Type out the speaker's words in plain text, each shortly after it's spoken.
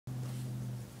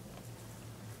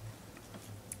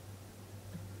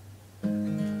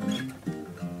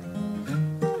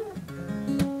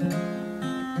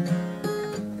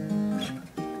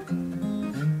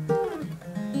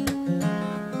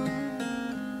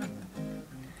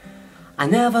I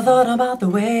never thought about the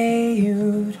way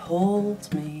you'd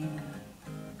hold me,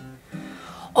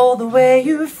 or the way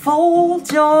you'd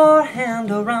fold your hand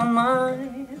around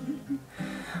mine,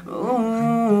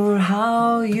 or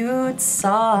how you'd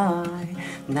sigh.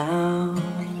 Now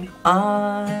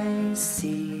I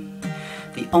see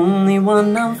the only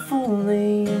one I'm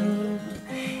fooling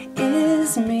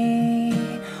is me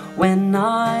when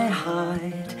I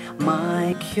hide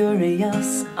my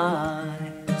curious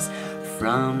eyes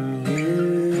from you.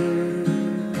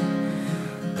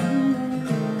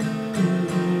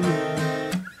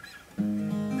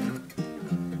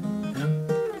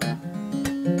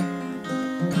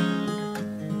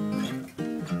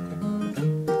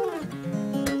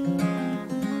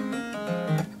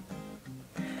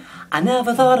 I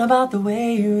never thought about the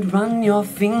way you'd run your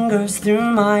fingers through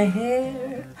my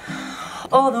hair,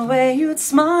 or the way you'd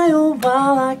smile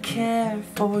while I care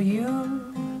for you.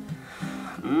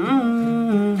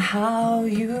 How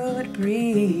you'd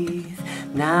breathe.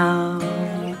 Now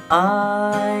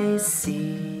I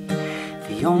see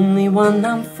the only one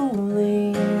I'm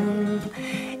fooling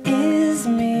is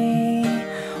me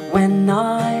when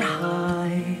I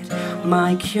hide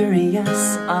my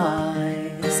curious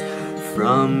eyes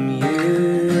from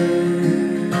you.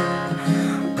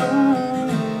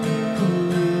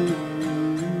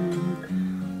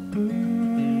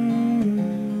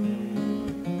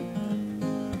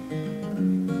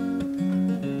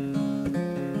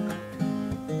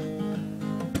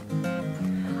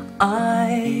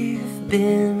 I've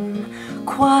been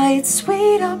quite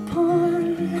sweet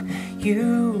upon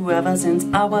you ever since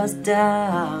I was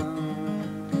down.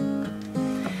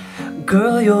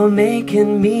 Girl, you're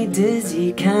making me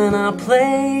dizzy. Can I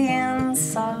play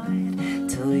inside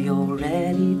till you're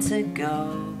ready to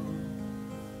go?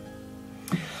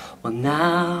 Well,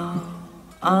 now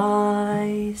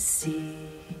I see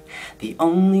the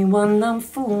only one I'm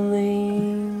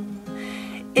fooling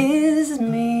is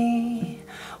me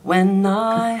when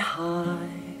I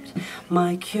hide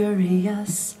my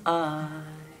curious eyes.